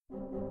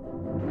Welcome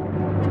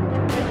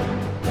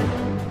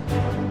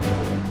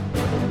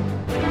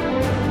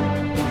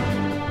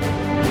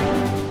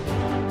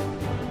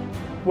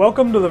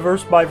to the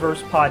Verse by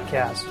Verse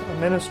podcast, a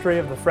ministry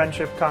of the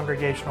Friendship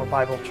Congregational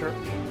Bible Church.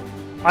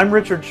 I'm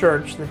Richard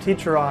Church, the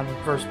teacher on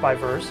Verse by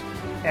Verse,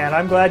 and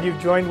I'm glad you've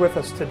joined with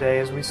us today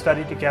as we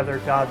study together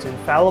God's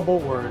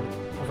infallible Word,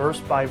 verse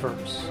by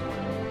verse.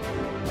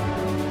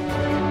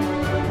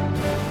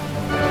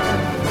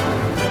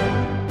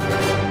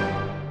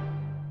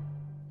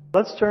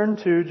 Let's turn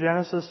to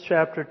Genesis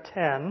chapter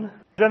 10.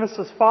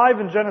 Genesis 5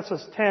 and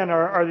Genesis 10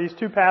 are these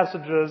two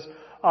passages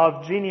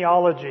of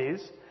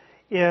genealogies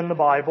in the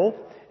Bible.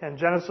 And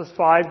Genesis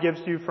 5 gives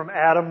you from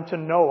Adam to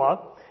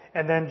Noah.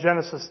 And then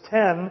Genesis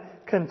 10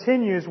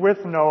 continues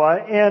with Noah.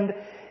 And,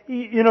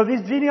 you know,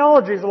 these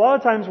genealogies, a lot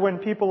of times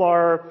people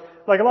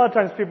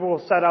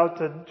will set out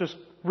to just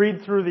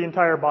read through the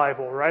entire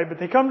Bible, right? But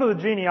they come to the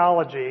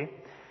genealogy,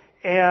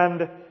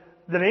 and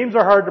the names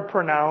are hard to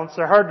pronounce.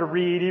 They're hard to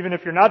read, even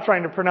if you're not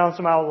trying to pronounce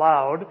them out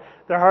loud.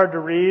 They're hard to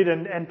read,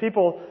 and I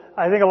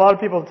think a lot of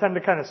people tend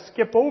to kind of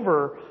skip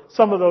over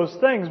some of those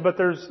things, but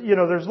there's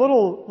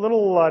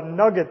little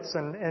nuggets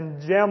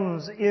and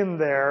gems in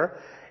there.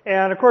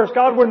 And of course,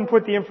 God wouldn't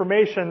put the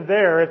information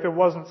there if it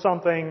wasn't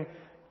something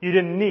you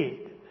didn't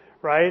need,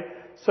 right?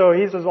 So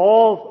He says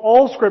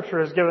all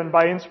Scripture is given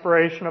by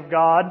inspiration of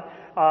God,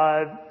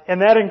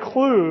 and that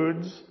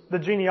includes the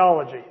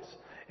genealogies.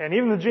 And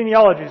even the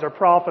genealogies are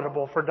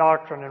profitable for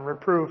doctrine and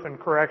reproof and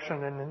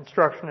correction and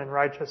instruction in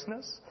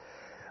righteousness.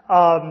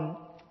 The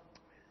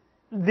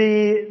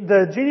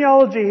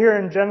genealogy here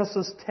in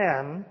Genesis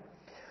 10,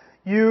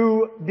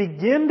 you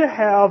begin to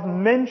have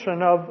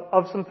mention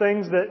of some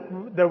things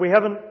that we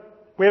haven't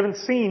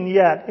seen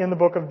yet in the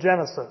book of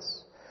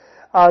Genesis.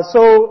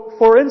 So,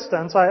 for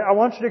instance, I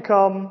want you to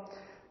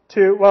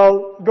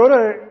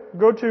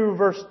go to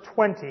verse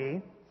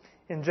 20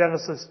 in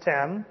Genesis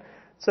 10.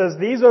 It says,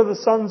 "These are the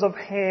sons of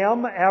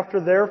Ham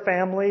after their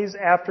families,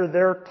 after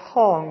their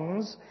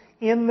tongues,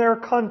 in their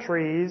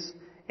countries,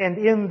 and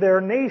in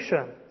their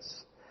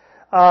nations."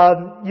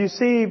 You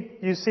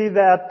see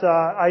that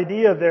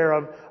idea there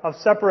of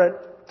separate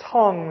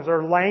tongues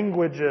or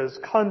languages,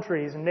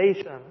 countries,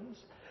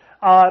 nations.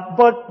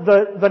 But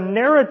the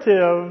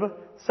narrative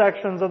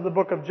sections of the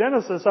book of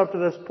Genesis up to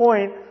this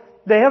point,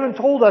 they haven't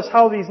told us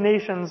how these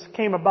nations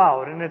came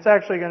about. And it's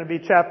actually going to be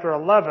chapter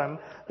 11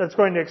 that's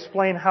going to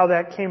explain how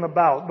that came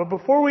about. But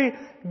before we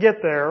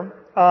get there,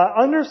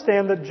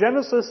 understand that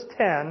Genesis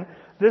 10,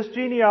 these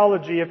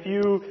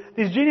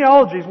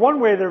genealogies, one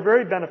way they're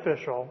very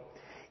beneficial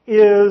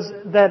is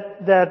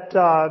that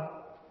the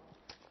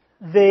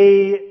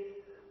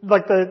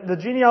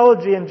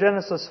genealogy in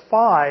Genesis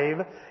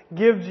 5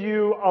 gives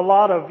you a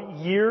lot of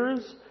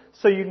years,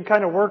 so you can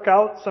kind of work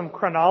out some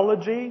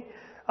chronology.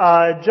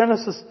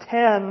 Genesis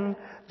 10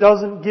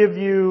 doesn't give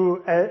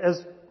you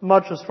as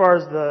much as far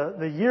as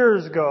the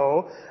years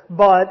go,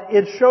 but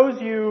it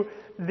shows you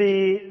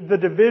the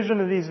division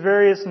of these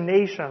various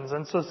nations.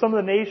 And so some of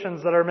the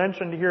nations that are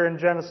mentioned here in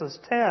Genesis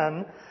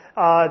 10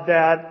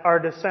 that are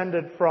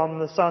descended from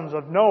the sons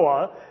of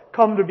Noah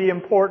come to be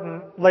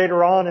important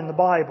later on in the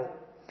Bible.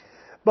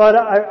 But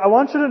I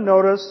want you to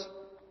notice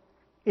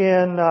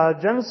in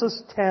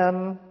Genesis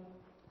 10,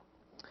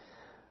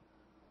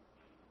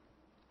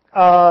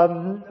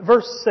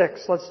 verse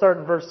 6. Let's start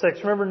in verse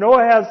 6. Remember,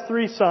 Noah has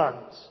 3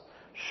 sons,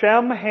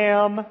 Shem,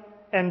 Ham,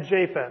 and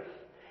Japheth.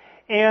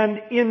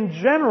 And in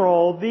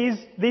general,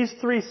 these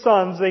 3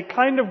 sons, they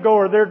kind of go,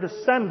 or their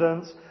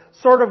descendants,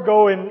 sort of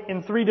go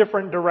in 3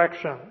 different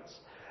directions.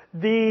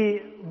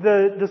 The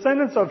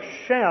descendants of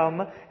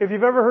Shem, if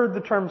you've ever heard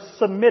the term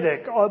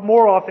Semitic,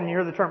 more often you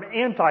hear the term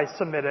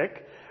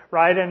anti-Semitic,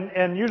 right?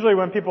 And usually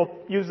when people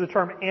use the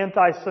term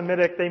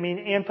anti-Semitic, they mean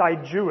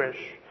anti-Jewish.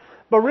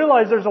 But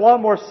realize there's a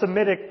lot more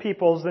Semitic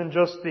peoples than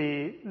just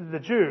the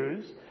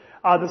Jews.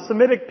 The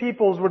Semitic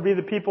peoples would be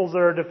the peoples that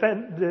are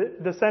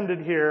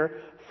descended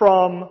here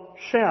from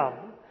Shem.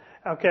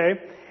 Okay?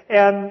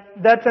 And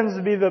that tends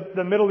to be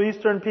the Middle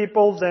Eastern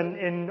peoples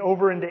and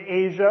over into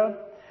Asia.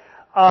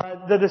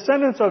 The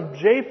descendants of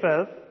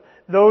Japheth,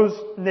 those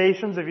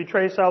nations, if you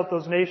trace out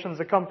those nations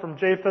that come from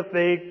Japheth,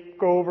 they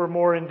go over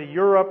more into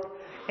Europe.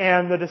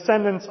 And the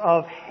descendants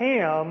of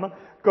Ham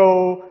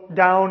go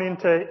down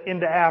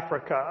into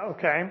Africa,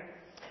 okay?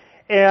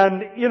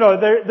 And, you know,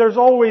 there's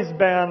always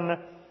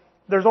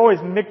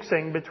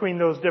mixing between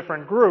those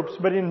different groups,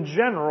 but in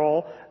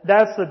general,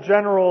 that's the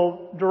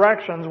general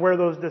directions where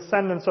those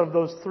descendants of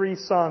those 3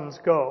 sons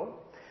go.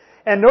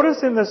 And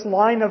notice in this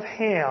line of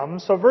Ham,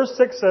 so verse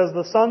 6 says,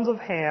 the sons of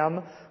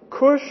Ham,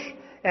 Cush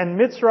and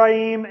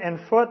Mitzrayim and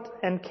Phut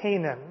and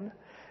Canaan.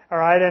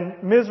 Alright,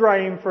 and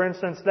Mizraim, for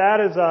instance,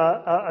 that is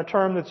a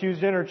term that's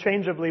used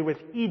interchangeably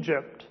with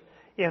Egypt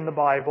in the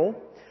Bible.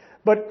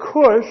 But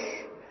Cush,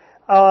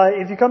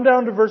 if you come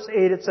down to verse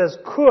 8, it says,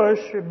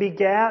 Cush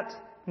begat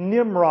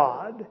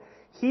Nimrod.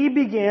 He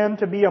began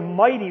to be a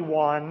mighty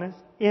one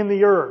in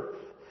the earth.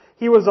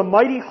 He was a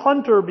mighty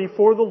hunter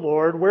before the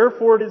Lord,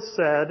 wherefore it is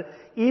said,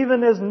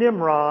 even as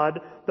Nimrod,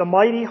 the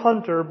mighty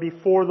hunter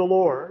before the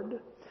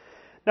Lord.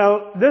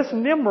 Now, this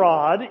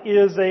Nimrod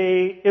is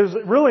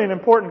really an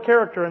important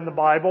character in the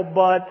Bible,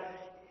 but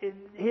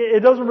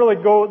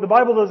the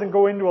Bible doesn't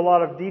go into a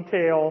lot of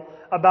detail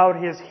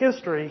about his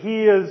history.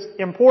 He is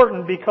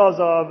important because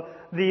of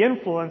the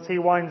influence he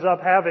winds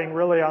up having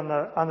really on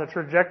the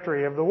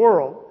trajectory of the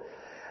world.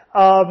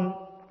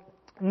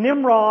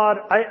 Nimrod,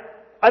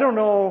 I don't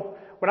know,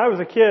 when I was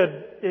a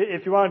kid,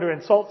 if you wanted to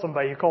insult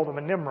somebody, you called him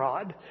a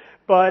Nimrod.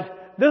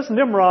 But this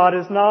Nimrod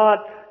is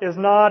not it's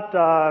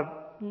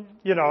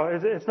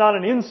not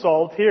an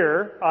insult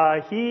here.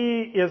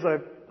 He is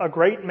a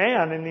great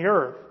man in the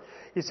earth.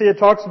 You see, it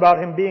talks about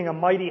him being a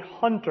mighty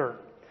hunter.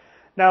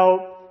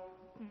 Now,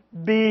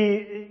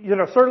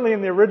 certainly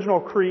in the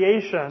original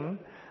creation,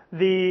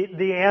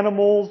 the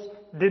animals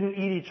didn't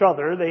eat each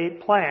other. They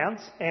ate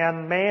plants.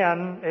 And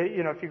man,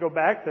 if you go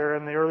back there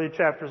in the early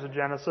chapters of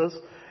Genesis,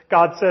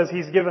 God says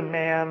He's given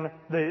man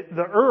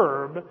the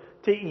herb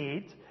to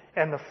eat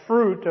and the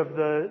fruit of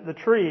the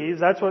trees.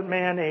 That's what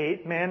man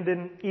ate. Man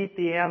didn't eat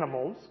the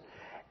animals.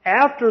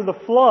 After the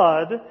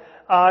flood,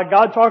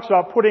 God talks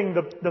about putting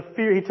the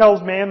fear. He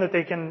tells man that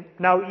they can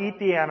now eat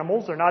the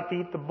animals. They're not to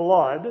eat the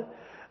blood.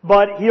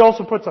 But He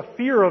also puts a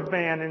fear of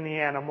man in the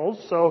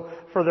animals. So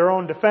for their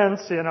own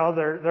defense, they're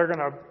going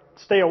to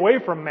stay away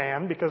from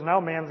man because now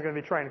man's going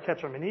to be trying to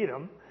catch them and eat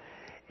them.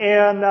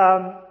 And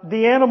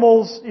the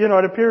animals,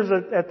 it appears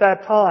at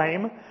that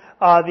time,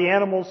 the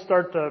animals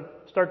start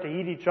to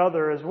eat each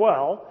other as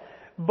well.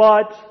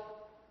 But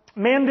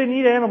man didn't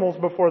eat animals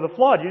before the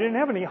flood. You didn't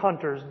have any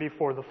hunters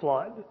before the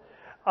flood.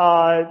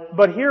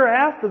 But here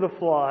after the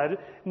flood,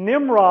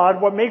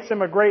 Nimrod, what makes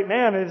him a great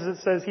man is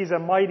it says he's a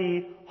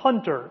mighty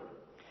hunter.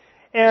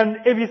 And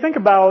if you think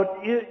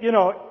about,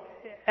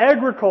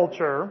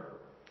 agriculture,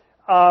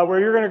 where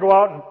you're going to go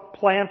out and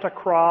plant a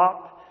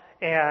crop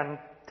and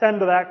tend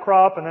to that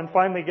crop and then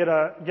finally get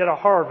a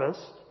harvest,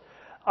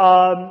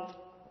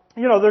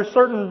 there's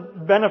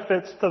certain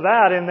benefits to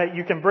that in that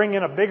you can bring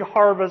in a big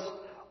harvest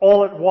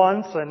all at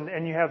once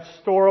and you have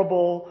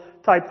storable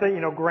type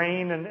thing,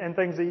 grain and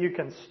things that you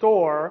can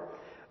store.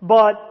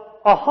 But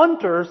a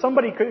hunter,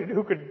 somebody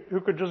who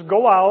could just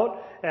go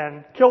out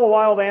and kill a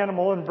wild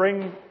animal and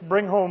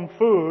bring home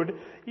food,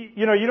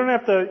 you don't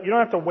have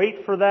to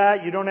wait for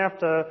that. You don't have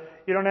to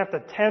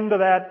tend to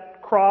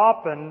that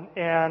crop and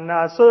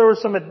so there were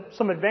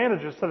some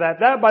advantages to that.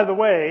 That, by the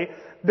way,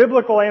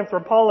 biblical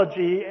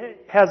anthropology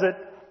has it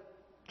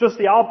just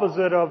the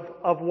opposite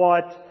of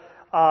what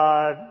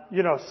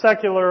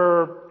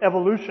secular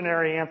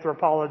evolutionary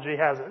anthropology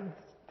has it.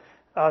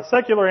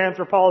 Secular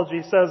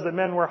anthropology says that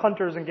men were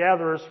hunters and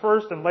gatherers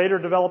first and later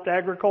developed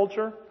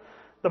agriculture.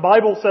 The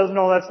Bible says,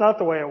 no, that's not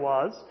the way it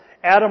was.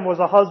 Adam was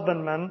a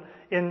husbandman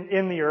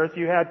in the earth.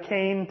 You had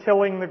Cain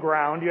tilling the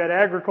ground. You had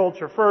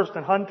agriculture first,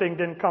 and hunting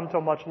didn't come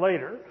till much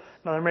later.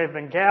 Now, there may have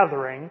been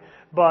gathering,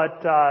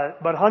 but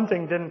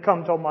hunting didn't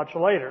come till much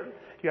later.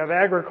 You have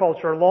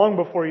agriculture long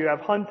before you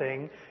have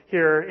hunting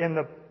here in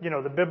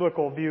the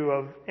biblical view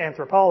of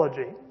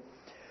anthropology.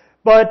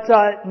 But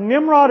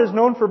Nimrod is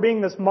known for being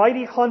this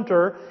mighty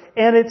hunter,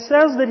 and it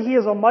says that he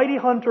is a mighty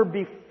hunter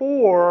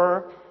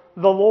before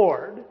the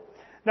Lord.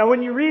 Now,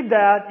 when you read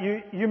that,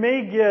 you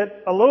may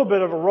get a little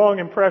bit of a wrong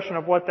impression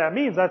of what that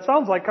means. That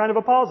sounds like kind of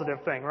a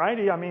positive thing, right?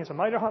 I mean, he's a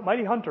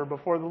mighty hunter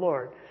before the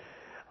Lord.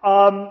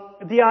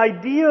 The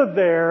idea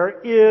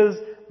there is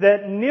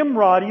that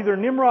Nimrod, either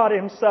Nimrod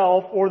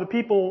himself or the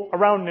people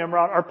around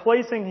Nimrod, are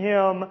placing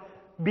him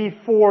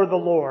before the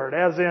Lord,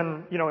 as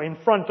in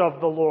front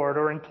of the Lord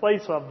or in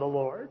place of the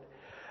Lord.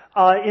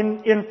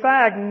 In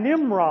fact,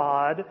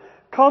 Nimrod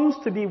comes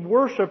to be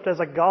worshipped as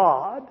a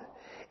god.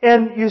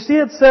 And you see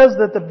it says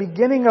that the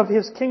beginning of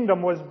his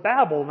kingdom was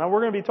Babel. Now we're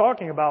going to be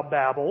talking about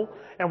Babel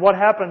and what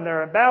happened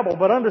there at Babel.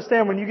 But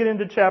understand when you get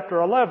into chapter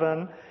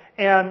 11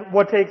 and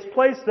what takes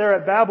place there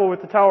at Babel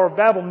with the Tower of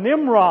Babel,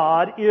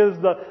 Nimrod is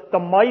the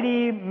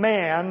mighty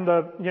man,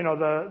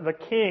 the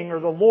king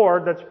or the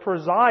Lord that's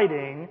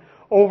presiding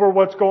over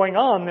what's going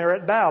on there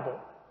at Babel.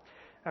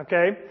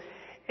 Okay?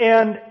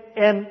 And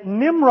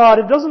Nimrod,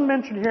 it doesn't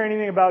mention here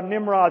anything about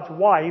Nimrod's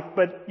wife,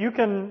 but you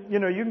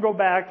can go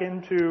back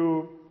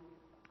into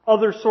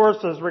other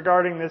sources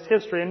regarding this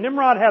history. And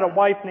Nimrod had a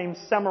wife named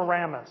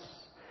Semiramis.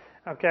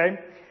 Okay?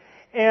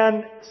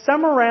 And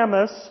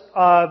Semiramis,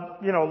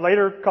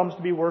 later comes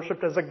to be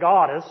worshipped as a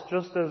goddess,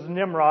 just as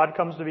Nimrod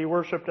comes to be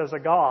worshipped as a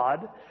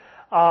god.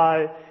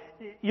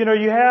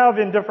 You have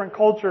in different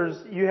cultures,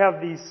 you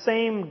have these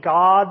same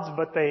gods,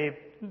 but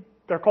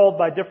they're called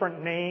by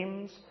different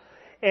names.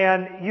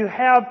 And you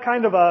have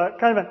kind of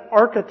an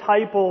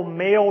archetypal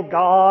male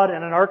god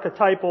and an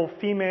archetypal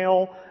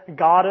female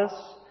goddess.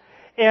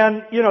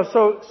 And,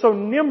 so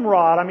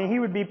Nimrod, he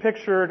would be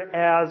pictured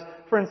as,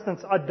 for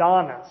instance,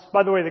 Adonis.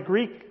 By the way, the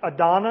Greek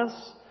Adonis,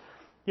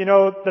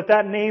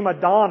 that name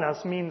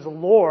Adonis means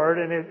Lord,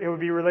 and it would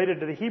be related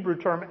to the Hebrew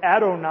term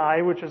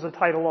Adonai, which is a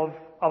title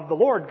of the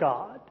Lord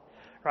God,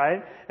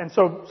 right? And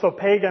so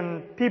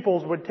pagan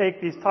peoples would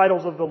take these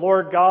titles of the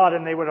Lord God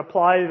and they would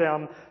apply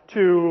them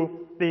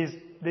to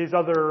these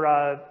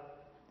other,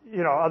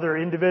 other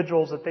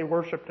individuals that they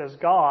worshipped as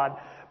God.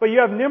 But you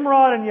have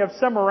Nimrod and you have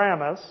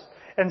Semiramis,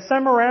 and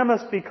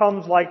Semiramis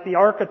becomes like the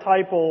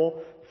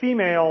archetypal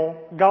female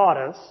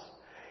goddess.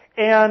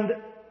 And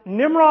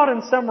Nimrod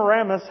and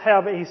Semiramis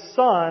have a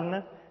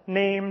son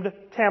named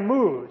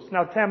Tammuz.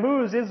 Now,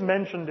 Tammuz is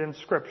mentioned in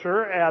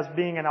Scripture as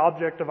being an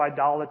object of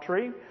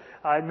idolatry.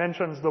 It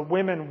mentions the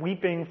women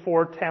weeping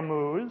for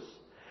Tammuz.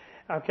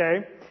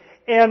 Okay?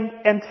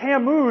 And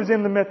Tammuz,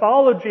 in the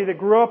mythology that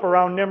grew up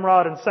around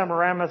Nimrod and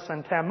Semiramis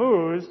and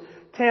Tammuz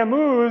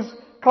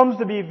comes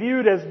to be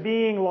viewed as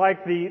being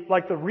like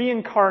the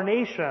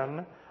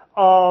reincarnation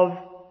of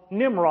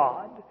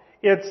Nimrod.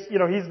 It's,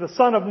 he's the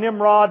son of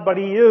Nimrod, but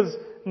he is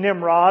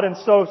Nimrod, and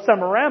so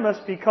Semiramis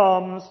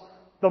becomes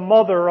the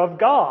mother of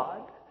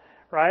God,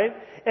 right?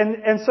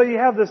 And so you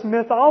have this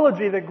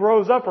mythology that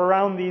grows up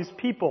around these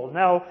people.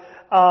 Now,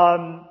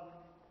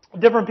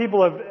 different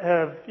people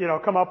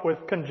have come up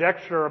with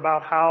conjecture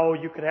about how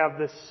you could have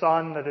this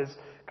son that is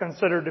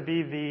considered to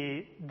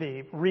be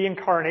the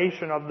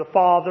reincarnation of the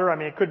father. I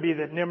mean, it could be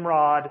that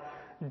Nimrod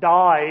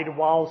died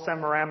while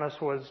Semiramis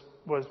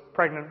was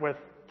pregnant with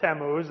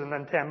Tammuz, and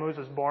then Tammuz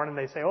is born, and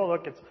they say, "Oh,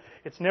 look,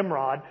 it's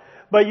Nimrod."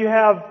 But you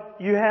have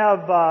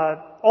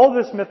all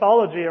this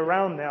mythology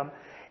around them,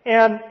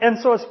 and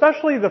so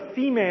especially the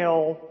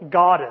female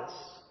goddess.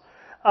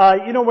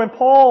 When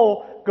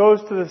Paul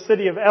goes to the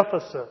city of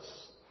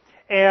Ephesus,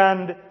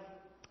 and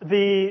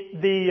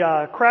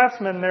the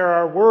craftsmen there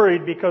are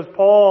worried because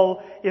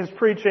Paul is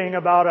preaching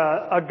about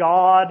a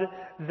God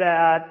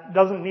that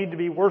doesn't need to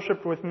be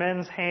worshipped with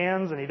men's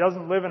hands, and he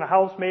doesn't live in a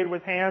house made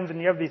with hands, and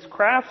you have these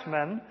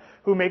craftsmen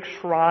who make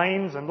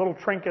shrines and little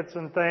trinkets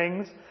and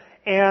things.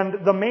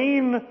 And the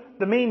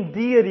main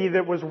deity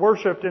that was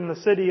worshipped in the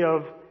city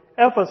of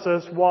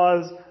Ephesus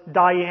was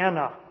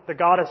Diana, the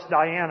goddess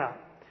Diana.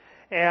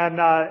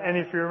 And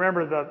if you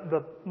remember,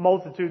 the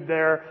multitude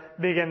there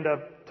began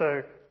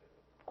to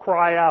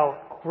cry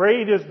out,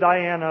 "Great is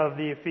Diana of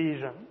the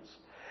Ephesians."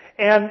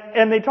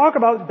 And they talk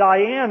about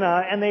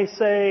Diana, and they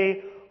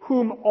say,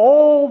 "Whom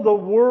all the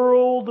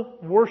world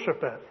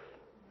worshipeth."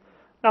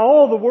 Now,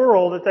 all the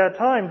world at that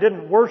time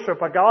didn't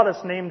worship a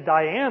goddess named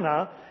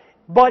Diana,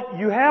 but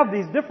you have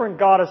these different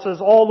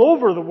goddesses all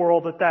over the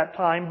world at that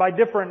time by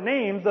different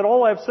names that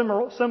all have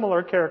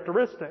similar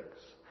characteristics.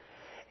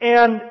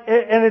 And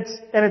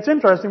it's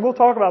interesting. We'll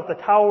talk about the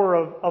Tower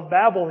of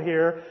Babel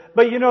here,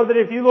 but you know that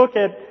if you look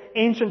at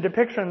ancient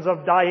depictions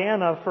of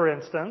Diana, for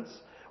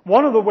instance,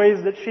 one of the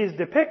ways that she's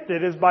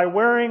depicted is by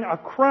wearing a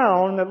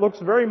crown that looks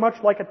very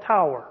much like a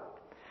tower.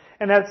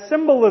 And that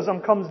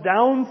symbolism comes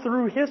down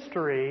through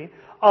history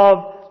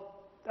of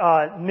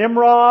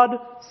Nimrod,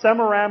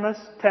 Semiramis,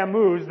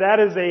 Tammuz. That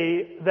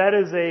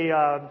is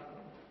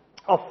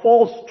a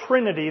false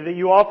trinity that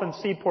you often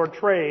see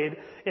portrayed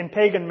in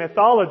pagan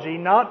mythology,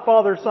 not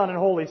Father, Son, and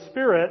Holy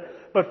Spirit,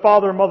 but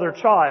Father, Mother,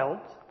 Child.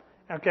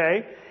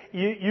 Okay?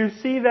 You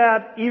see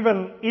that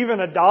even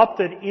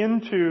adopted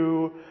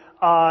into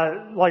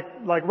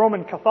like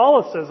Roman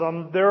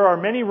Catholicism. There are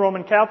many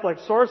Roman Catholic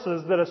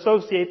sources that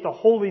associate the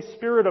Holy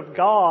Spirit of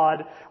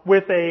God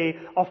with a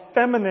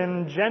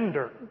feminine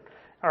gender.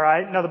 All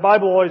right. Now the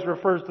Bible always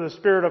refers to the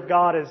Spirit of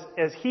God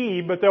as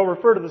He, but they'll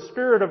refer to the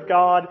Spirit of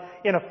God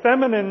in a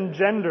feminine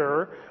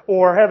gender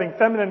or having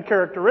feminine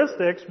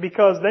characteristics,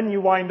 because then you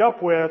wind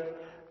up with,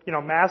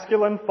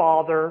 masculine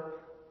Father,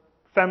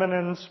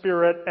 feminine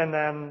Spirit, and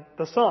then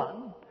the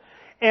Son.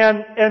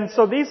 And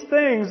so these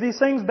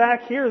things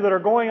back here that are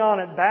going on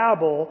at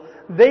Babel,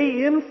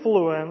 they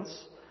influence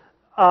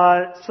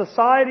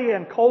society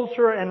and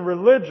culture and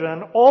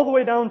religion all the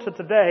way down to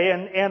today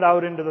and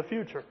out into the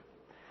future.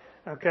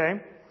 Okay?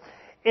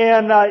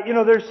 And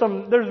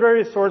there's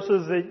various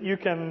sources that you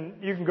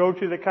can go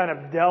to that kind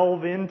of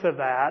delve into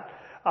that.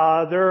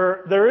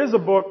 There is a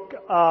book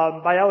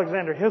by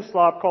Alexander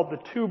Hislop called The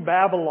Two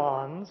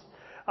Babylons,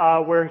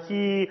 where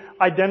he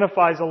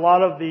identifies a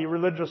lot of the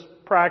religious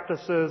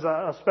practices,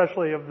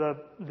 especially of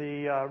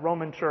the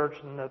Roman Church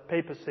and the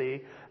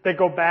papacy, that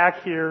go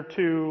back here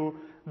to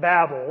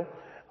Babel.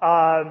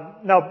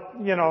 Now,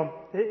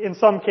 in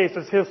some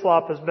cases,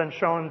 Hislop has been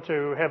shown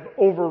to have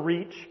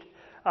overreached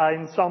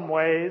in some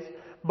ways,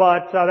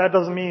 but that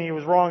doesn't mean he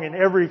was wrong in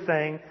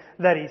everything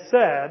that he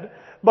said.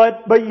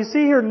 But you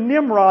see here,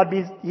 Nimrod,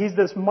 he's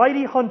this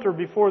mighty hunter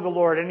before the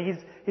Lord, and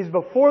he's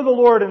before the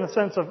Lord in the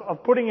sense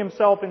of putting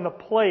himself in the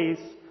place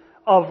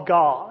of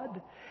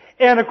God.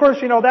 And of course,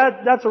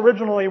 that's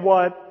originally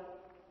what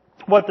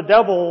the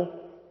devil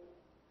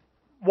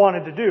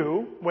wanted to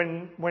do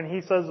when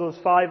he says those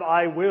 5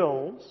 I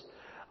wills.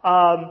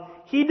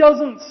 He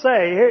doesn't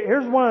say,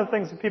 here's one of the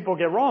things that people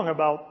get wrong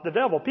about the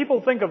devil.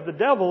 People think of the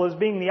devil as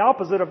being the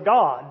opposite of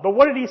God. But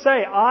what did he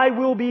say? I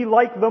will be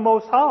like the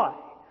Most High.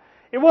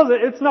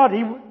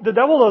 The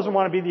devil doesn't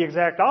want to be the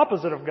exact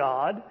opposite of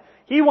God.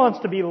 He wants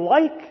to be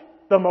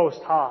like the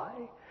Most High.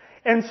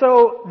 And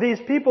so these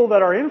people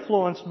that are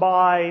influenced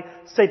by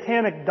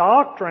satanic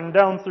doctrine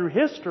down through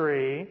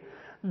history,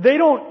 they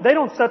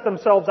don't set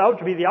themselves out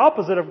to be the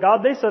opposite of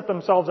God. They set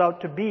themselves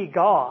out to be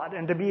God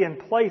and to be in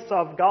place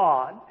of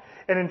God.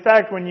 And in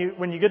fact, when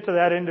you get to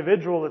that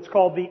individual, it's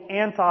called the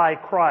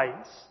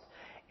Antichrist.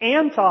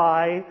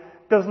 Anti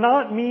does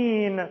not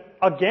mean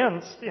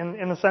against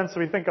in the sense that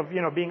we think of,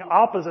 being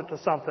opposite to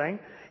something.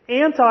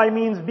 Anti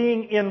means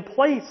being in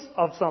place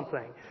of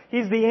something.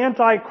 He's the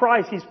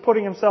Antichrist. He's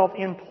putting himself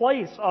in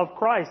place of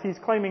Christ. He's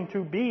claiming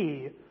to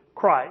be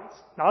Christ.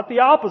 Not the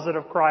opposite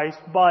of Christ,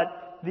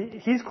 but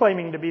he's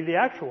claiming to be the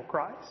actual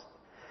Christ.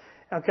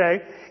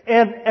 Okay?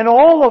 And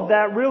all of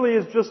that really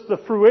is just the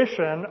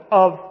fruition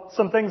of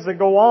some things that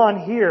go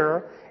on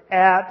here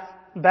at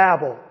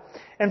Babel.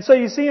 And so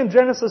you see in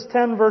Genesis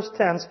 10 verse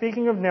 10,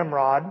 speaking of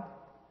Nimrod,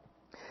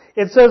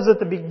 it says that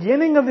the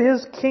beginning of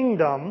his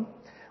kingdom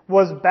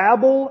was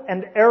Babel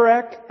and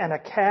Erech and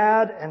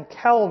Akkad and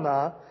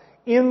Calneh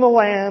in the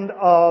land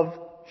of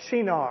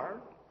Shinar.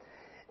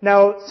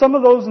 Now, some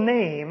of those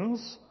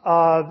names,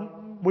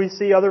 we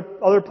see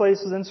other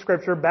places in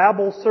Scripture.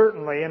 Babel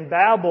certainly, and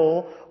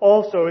Babel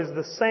also is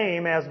the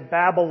same as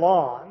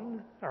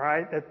Babylon. All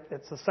right,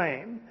 it's the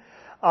same.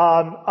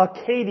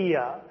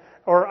 Acadia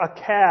or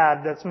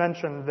Akkad that's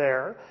mentioned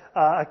there.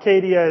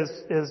 Acadia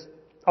is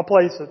a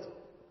place that's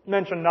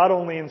mentioned not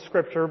only in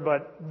Scripture,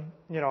 but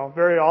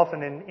very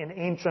often in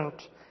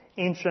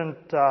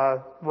ancient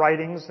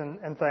writings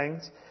and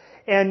things.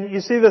 And you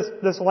see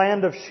this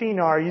land of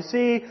Shinar. You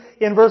see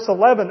in verse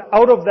 11,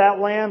 out of that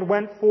land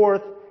went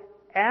forth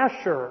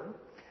Asher.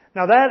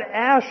 Now that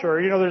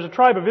Asher, there's a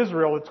tribe of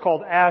Israel that's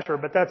called Asher,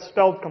 but that's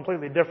spelled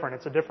completely different.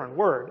 It's a different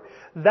word.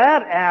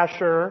 That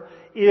Asher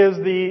is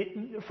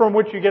from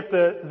which you get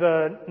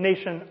the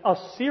nation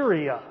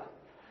Assyria,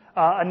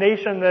 a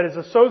nation that is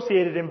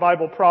associated in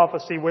Bible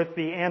prophecy with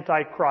the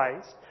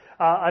Antichrist,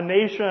 a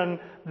nation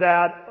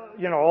that,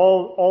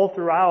 all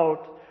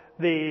throughout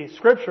the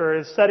Scripture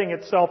is setting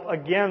itself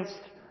against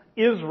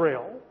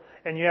Israel.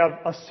 And you have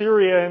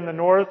Assyria in the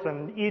north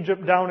and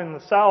Egypt down in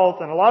the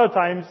south, and a lot of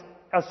times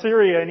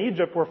Assyria and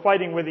Egypt were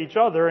fighting with each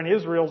other, and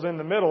Israel's in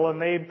the middle,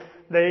 and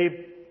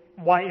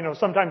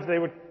sometimes they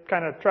would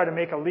kind of try to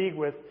make a league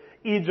with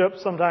Egypt,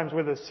 sometimes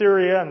with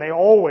Assyria, and they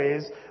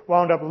always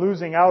wound up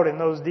losing out in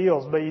those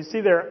deals. But you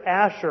see there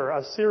Asher,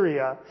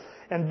 Assyria,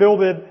 and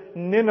builded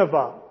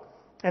Nineveh,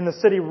 and the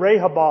city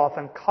Rehoboth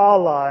and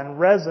Calah and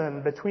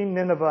Rezin between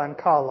Nineveh and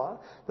Calah.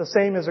 The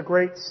same is a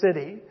great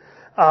city.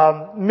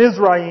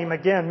 Mizraim,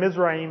 again,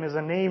 Mizraim is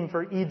a name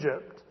for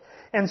Egypt.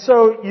 And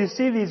so you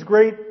see these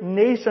great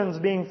nations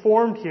being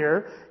formed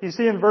here. You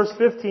see in verse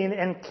 15,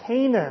 and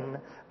Canaan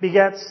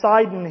begat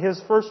Sidon his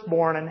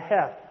firstborn and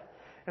Heth.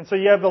 And so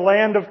you have the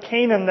land of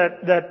Canaan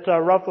that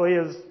roughly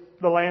is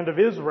the land of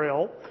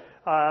Israel.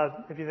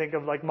 If you think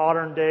of like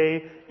modern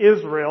day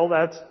Israel,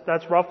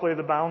 that's roughly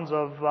the bounds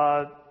of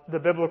the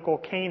biblical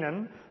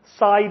Canaan.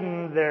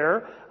 Sidon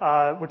there,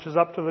 which is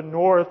up to the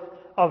north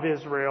of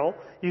Israel.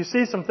 You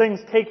see some things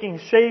taking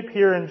shape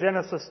here in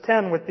Genesis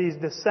 10 with these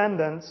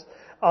descendants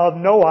of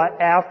Noah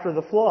after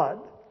the flood.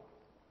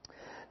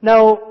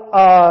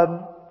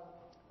 Now,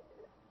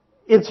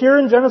 it's here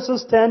in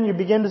Genesis 10 you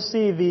begin to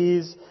see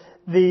these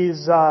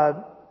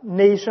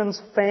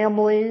nations,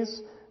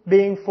 families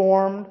being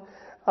formed.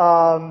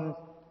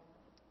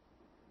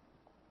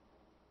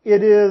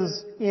 It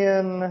is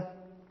in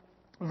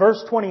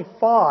verse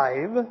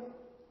 25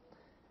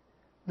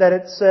 that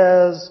it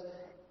says,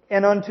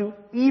 and unto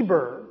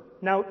Eber.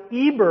 Now,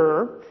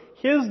 Eber,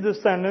 his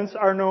descendants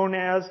are known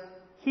as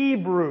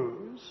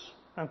Hebrews.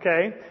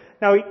 Okay?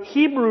 Now,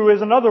 Hebrew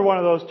is another one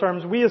of those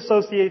terms. We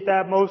associate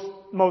that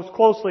most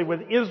closely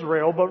with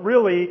Israel, but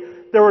really,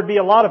 there would be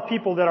a lot of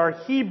people that are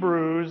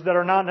Hebrews that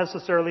are not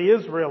necessarily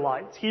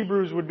Israelites.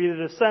 Hebrews would be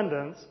the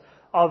descendants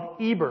of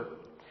Eber.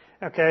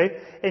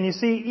 Okay? And you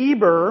see,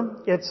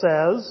 Eber, it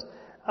says,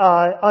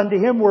 unto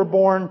him were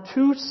born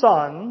two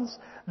sons.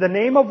 The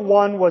name of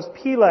one was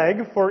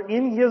Peleg, for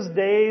in his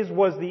days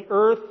was the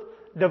earth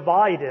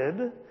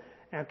divided.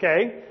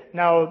 Okay?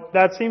 Now,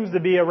 that seems to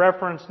be a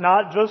reference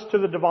not just to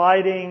the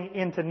dividing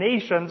into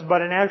nations,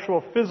 but an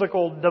actual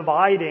physical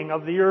dividing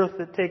of the earth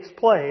that takes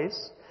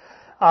place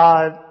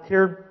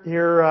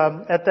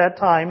here at that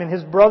time. And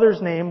his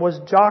brother's name was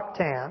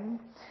Joktan.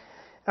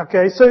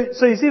 Okay,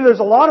 so you see there's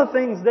a lot of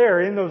things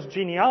there in those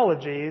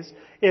genealogies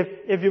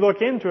if you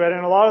look into it,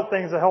 and a lot of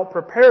things that help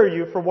prepare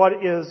you for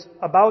what is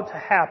about to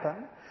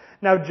happen.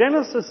 Now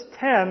Genesis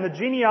 10, the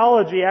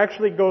genealogy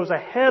actually goes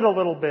ahead a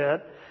little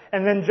bit,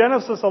 and then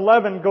Genesis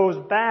 11 goes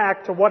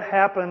back to what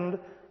happened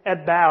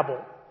at Babel.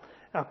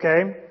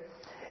 Okay?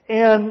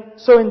 And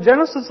so in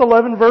Genesis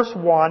 11 verse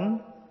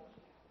 1,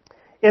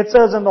 it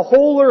says, and the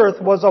whole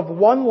earth was of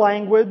one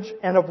language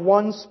and of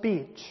one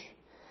speech.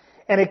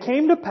 And it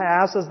came to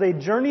pass, as they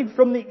journeyed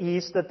from the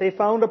east, that they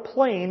found a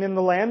plain in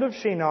the land of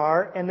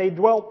Shinar, and they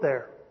dwelt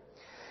there.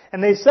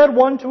 And they said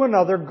one to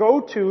another,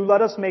 go to,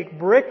 let us make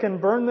brick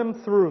and burn them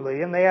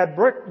thoroughly. And they had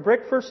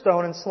brick for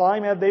stone, and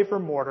slime had they for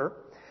mortar.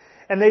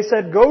 And they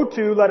said, go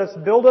to, let us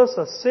build us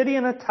a city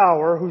and a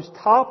tower, whose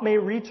top may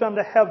reach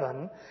unto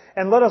heaven,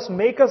 and let us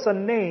make us a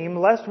name,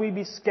 lest we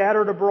be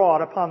scattered abroad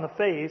upon the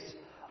face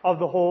of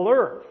the whole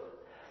earth.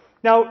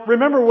 Now,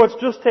 remember what's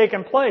just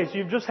taken place.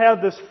 You've just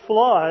had this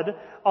flood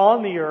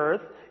on the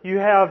earth. you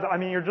have, I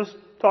mean, you're just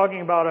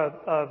talking about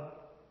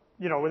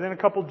within a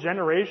couple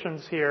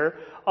generations here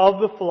of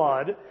the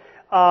flood.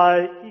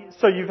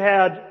 So you've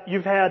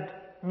had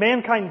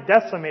mankind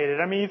decimated.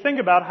 I mean, you think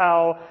about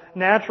how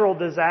natural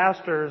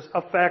disasters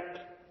affect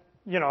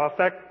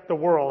the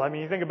world. I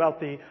mean, you think about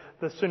the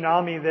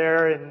tsunami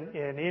there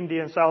in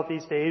India and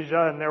Southeast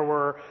Asia, and there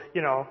were,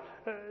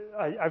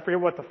 I forget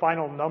what the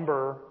final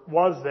number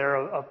was there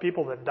of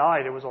people that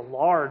died. It was a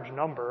large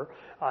number.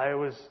 It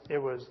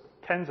was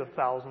tens of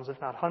thousands, if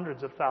not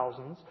hundreds of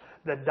thousands,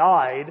 that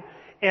died.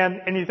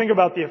 And you think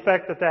about the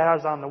effect that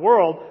has on the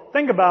world.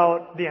 Think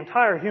about the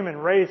entire human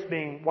race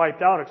being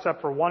wiped out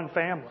except for one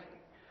family,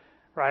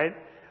 right?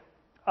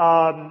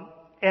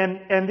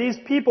 And these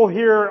people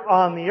here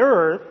on the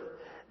earth,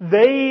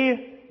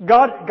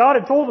 God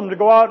had told them to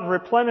go out and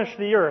replenish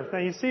the earth. Now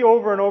you see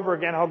over and over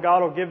again how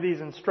God will give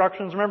these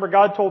instructions. Remember,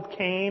 God told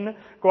Cain,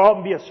 go out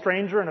and be a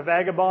stranger and a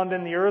vagabond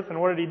in the earth,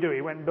 and what did he do? He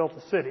went and built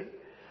a city.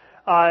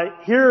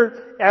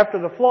 Here, after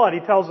the flood, he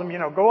tells them,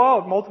 go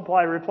out,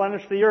 multiply,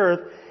 replenish the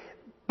earth.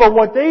 But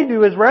what they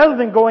do is, rather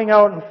than going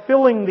out and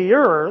filling the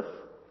earth,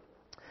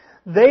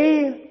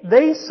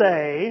 they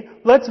say,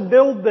 let's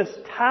build this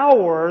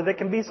tower that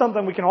can be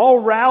something we can all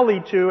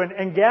rally to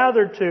and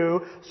gather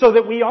to, so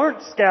that we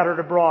aren't scattered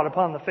abroad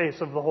upon the face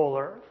of the whole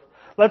earth.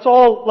 Let's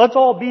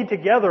all be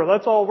together.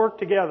 Let's all work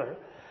together.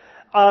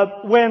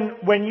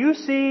 When you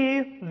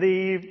see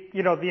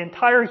the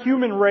entire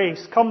human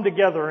race come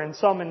together in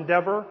some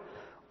endeavor,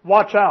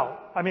 watch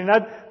out. I mean,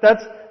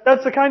 that's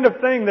the kind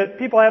of thing that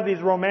people have these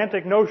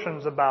romantic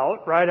notions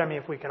about, right? I mean,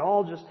 if we could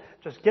all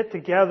just get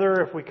together,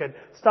 if we could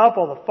stop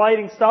all the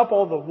fighting, stop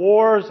all the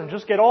wars, and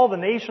just get all the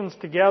nations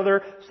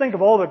together, just think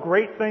of all the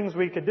great things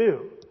we could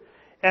do.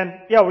 And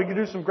yeah, we could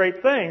do some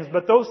great things,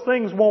 but those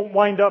things won't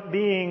wind up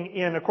being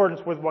in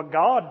accordance with what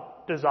God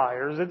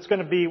desires. It's going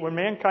to be, when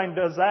mankind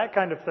does that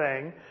kind of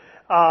thing,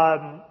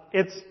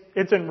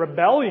 it's in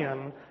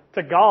rebellion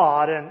to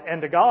God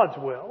and to God's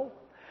will.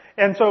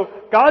 And so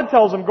God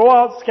tells them, go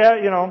out,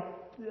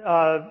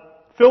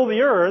 fill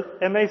the earth,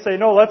 and they say,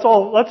 no, let's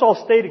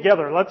all stay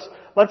together.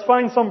 Let's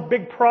find some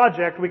big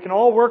project we can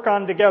all work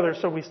on together,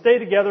 so we stay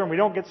together and we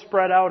don't get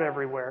spread out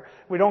everywhere.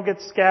 We don't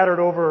get scattered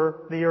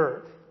over the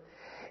earth.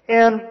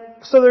 And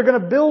so they're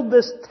going to build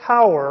this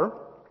tower,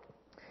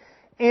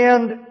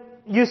 and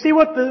you see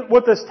what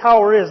this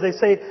tower is. They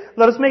say,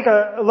 let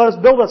us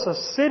build us a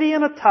city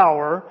and a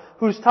tower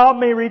whose top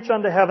may reach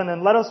unto heaven,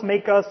 and let us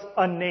make us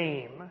a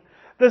name.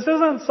 This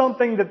isn't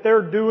something that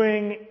they're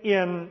doing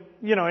in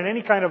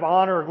any kind of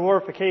honor or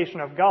glorification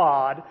of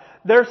God.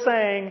 They're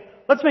saying,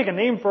 let's make a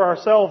name for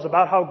ourselves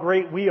about how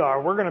great we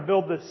are. We're going to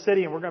build this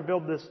city, and we're going to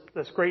build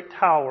this great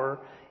tower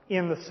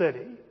in the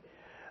city.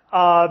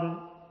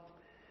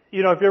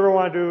 If you ever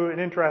want to do an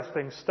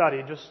interesting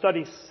study, just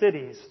study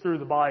cities through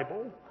the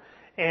Bible.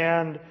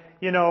 And,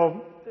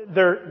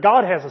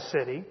 God has a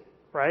city,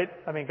 right?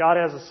 I mean, God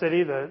has a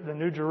city, the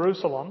New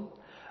Jerusalem.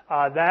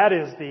 That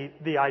is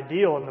the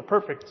ideal and the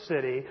perfect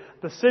city.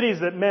 The cities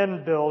that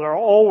men build are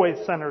always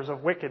centers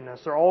of wickedness.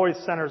 They're always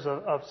centers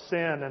of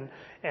sin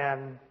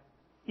and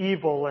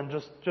evil and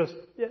just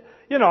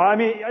I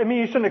mean,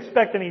 you shouldn't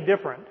expect any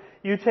different.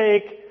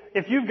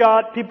 If you've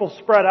got people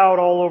spread out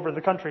all over the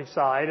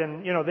countryside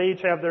and, they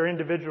each have their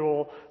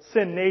individual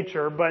sin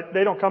nature, but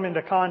they don't come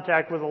into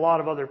contact with a lot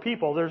of other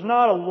people, there's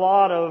not a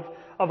lot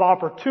of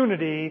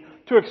opportunity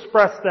to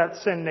express that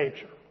sin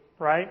nature,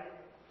 right?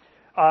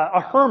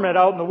 A hermit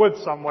out in the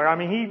woods somewhere, I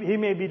mean, he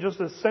may be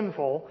just as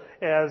sinful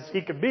as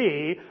he could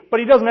be, but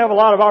he doesn't have a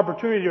lot of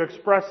opportunity to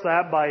express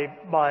that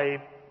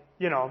by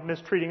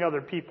mistreating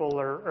other people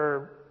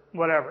or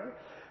whatever.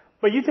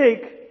 But you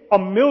take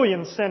 1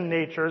 million sin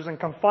natures and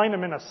confine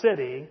them in a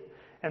city,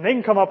 and they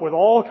can come up with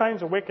all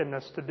kinds of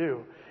wickedness to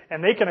do.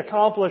 And they can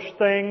accomplish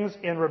things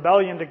in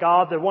rebellion to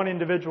God that one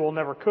individual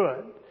never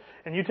could.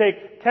 And you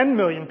take 10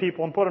 million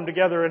people and put them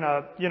together in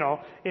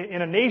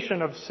a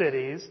nation of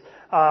cities,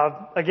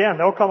 again,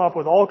 they'll come up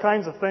with all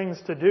kinds of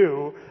things to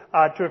do,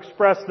 to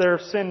express their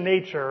sin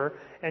nature,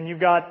 and you've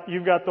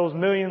got those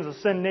millions of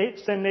sin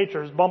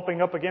natures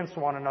bumping up against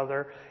one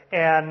another,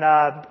 and,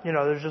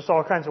 there's just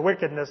all kinds of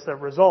wickedness that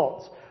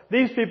results.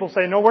 These people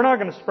say, no, we're not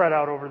going to spread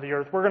out over the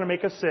earth. We're going to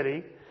make a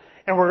city,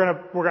 and we're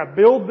going to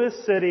build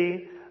this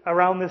city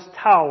around this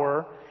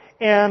tower,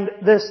 and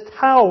this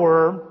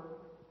tower,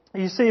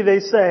 you see, they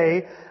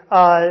say,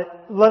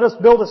 let us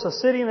build us a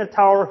city and a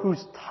tower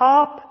whose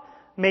top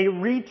may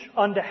reach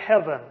unto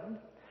heaven.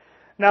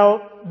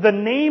 Now, the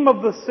name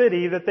of the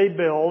city that they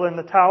build and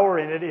the tower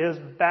in it is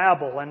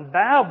Babel. And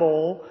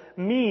Babel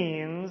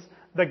means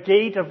the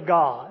gate of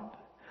God.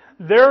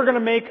 They're going to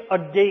make a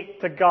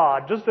gate to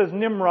God. Just as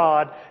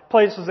Nimrod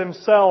places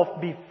himself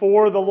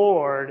before the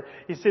Lord,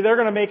 you see, they're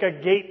going to make a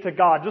gate to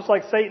God. Just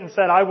like Satan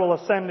said, I will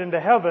ascend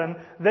into heaven,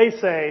 they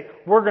say,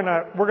 we're going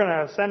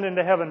to ascend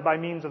into heaven by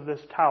means of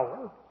this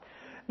tower.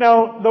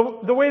 Now,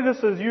 the way this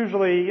is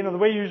usually, the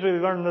way you usually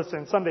learn this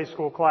in Sunday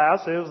school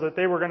class is that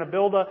they were going to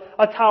build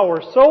a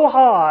tower so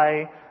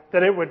high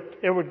that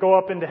it would go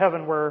up into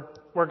heaven where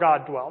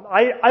God dwelled.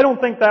 I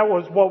don't think that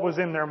was what was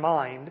in their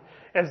mind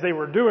as they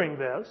were doing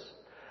this.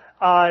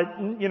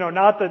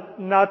 Not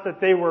that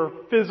they were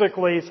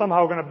physically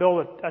somehow going to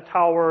build a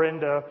tower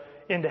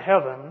into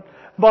heaven,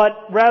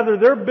 but rather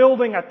they're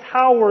building a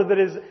tower that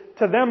is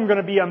to them going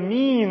to be a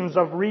means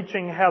of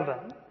reaching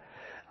heaven.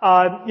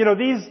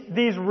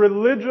 These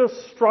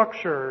religious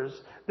structures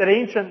that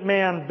ancient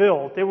man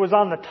built, it was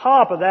on the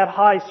top of that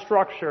high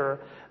structure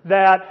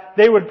that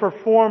they would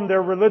perform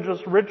their religious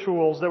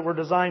rituals that were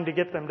designed to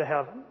get them to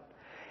heaven.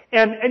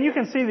 And you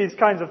can see these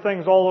kinds of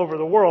things all over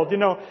the world.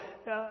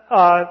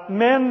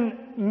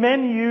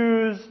 Men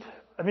used,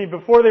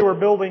 before they were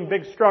building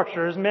big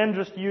structures, men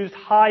just used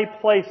high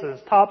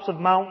places, tops of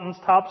mountains,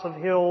 tops of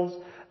hills.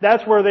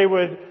 That's where they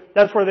would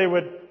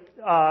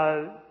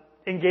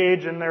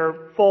engage in their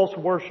false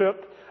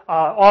worship,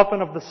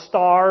 often of the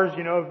stars.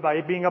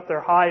 By being up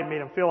there high, it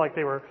made them feel like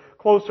they were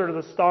closer to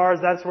the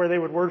stars. That's where they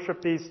would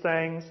worship these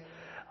things.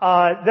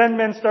 Then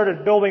men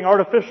started building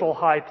artificial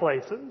high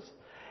places.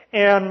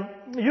 And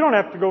you don't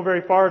have to go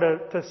very far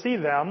to see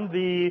them.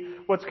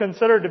 What's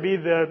considered to be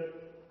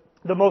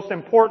the most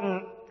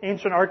important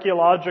ancient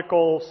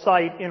archaeological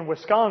site in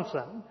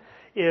Wisconsin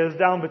is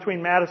down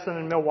between Madison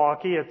and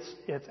Milwaukee.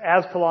 It's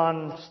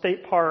Aztalan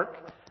State Park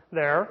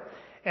there.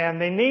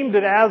 And they named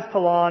it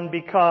Aztalan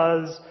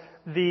because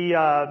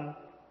there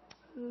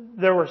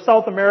were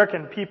South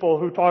American people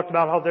who talked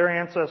about how their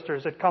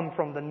ancestors had come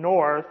from the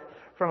north,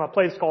 from a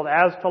place called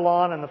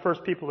Aztalan, and the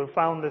first people who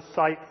found this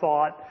site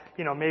thought,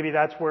 maybe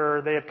that's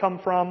where they had come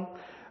from.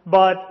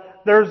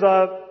 But there's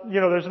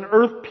an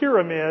earth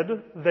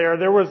pyramid there.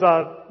 There was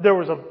a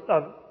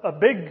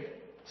big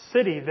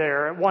city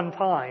there at one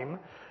time.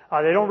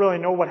 They don't really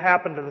know what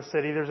happened to the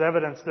city. There's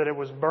evidence that it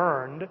was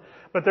burned.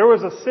 But there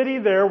was a city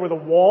there with a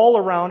wall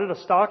around it, a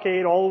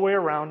stockade all the way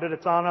around it.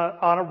 It's on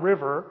a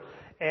river.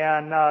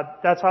 And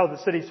that's how the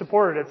city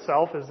supported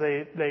itself, is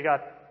they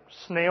got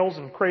snails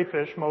and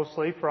crayfish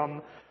mostly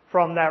from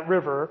that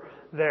river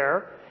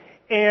there.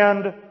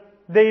 And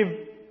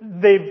they've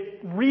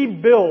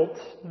rebuilt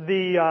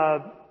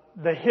the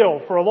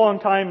hill. For a long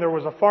time there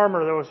was a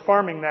farmer that was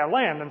farming that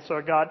land, and so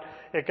it got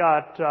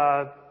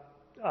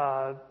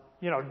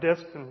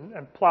disked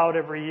and plowed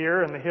every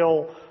year, and the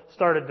hill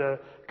started to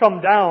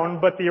come down.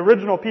 But the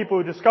original people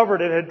who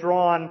discovered it had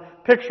drawn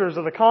pictures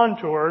of the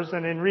contours,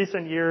 and in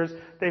recent years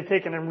they've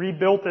taken and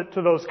rebuilt it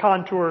to those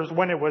contours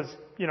when it was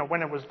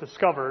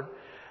discovered.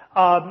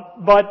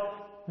 But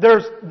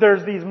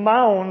there's these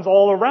mounds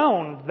all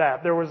around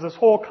that. There was this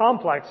whole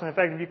complex, and in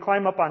fact, if you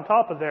climb up on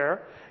top of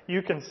there,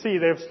 you can see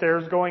they have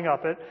stairs going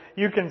up it.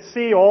 You can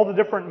see all the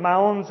different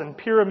mounds and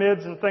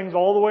pyramids and things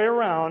all the way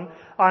around.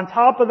 On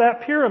top of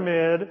that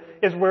pyramid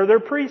is where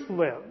their priest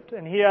lived,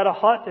 and he had a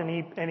hut, and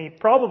he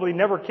probably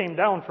never came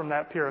down from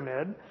that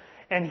pyramid.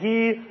 And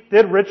he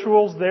did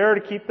rituals there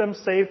to keep them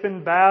safe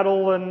in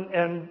battle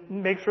and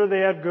make sure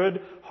they had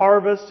good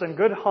harvests and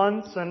good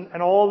hunts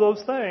and all of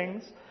those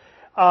things.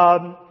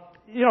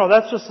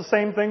 That's just the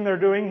same thing they're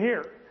doing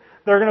here.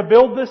 They're going to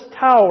build this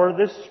tower,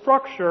 this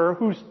structure,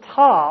 whose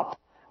top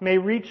may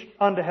reach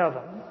unto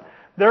heaven.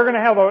 They're going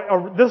to have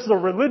this is a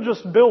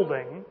religious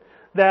building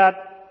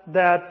that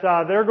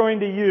they're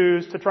going to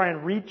use to try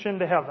and reach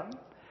into heaven.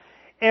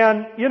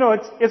 And,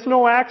 it's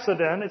no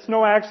accident. It's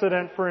no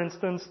accident, for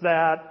instance,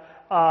 that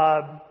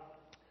all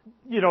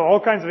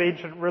kinds of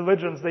ancient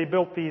religions, they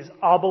built these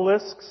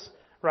obelisks,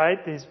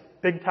 right? These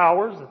big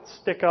towers that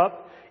stick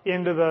up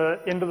into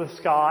the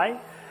sky.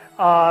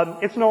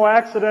 It's no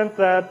accident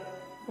that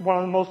one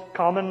of the most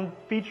common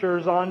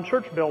features on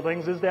church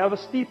buildings is to have a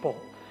steeple.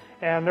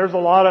 And there's a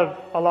lot of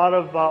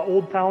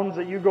old towns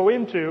that you go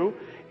into,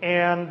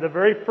 and the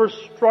very first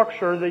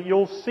structure that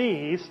you'll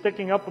see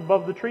sticking up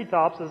above the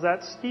treetops is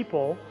that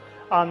steeple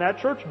on that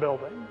church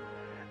building.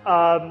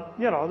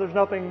 There's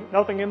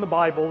nothing in the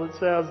Bible that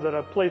says that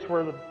a place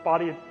where the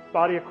body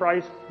of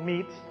Christ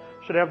meets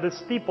should have this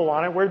steeple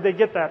on it. Where'd they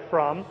get that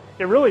from?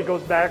 It really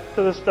goes back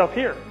to this stuff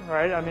here,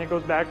 right? It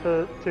goes back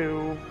to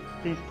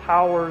these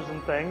towers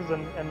and things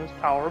and this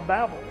Tower of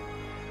Babel.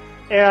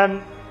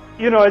 And,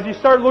 as you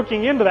start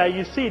looking into that,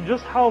 you see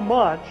just how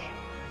much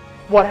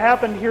what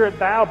happened here at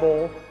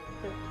Babel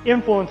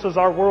influences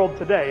our world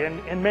today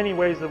in many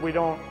ways that we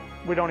don't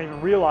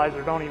even realize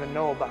or don't even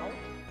know about.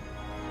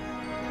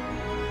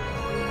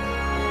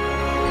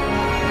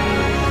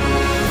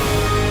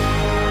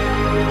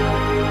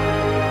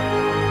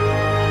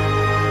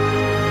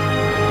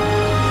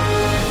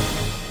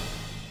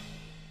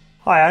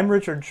 Hi, I'm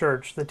Richard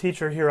Church, the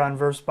teacher here on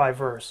Verse by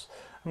Verse.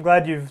 I'm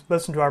glad you've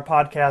listened to our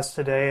podcast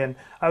today, and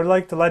I would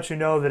like to let you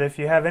know that if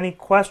you have any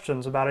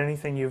questions about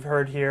anything you've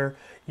heard here,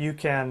 you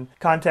can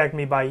contact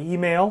me by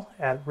email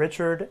at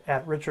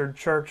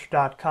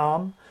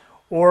richard@richardchurch.com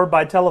or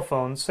by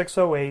telephone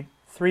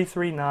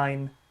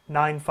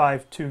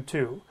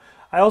 608-339-9522.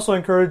 I also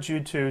encourage you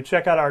to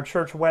check out our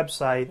church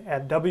website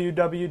at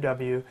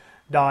www.vbc.org.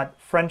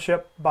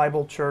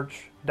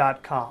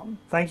 www.friendshipbiblechurch.com.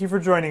 Thank you for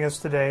joining us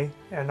today,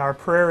 and our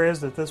prayer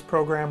is that this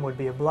program would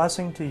be a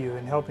blessing to you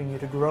in helping you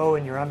to grow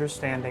in your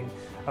understanding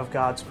of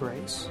God's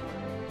grace.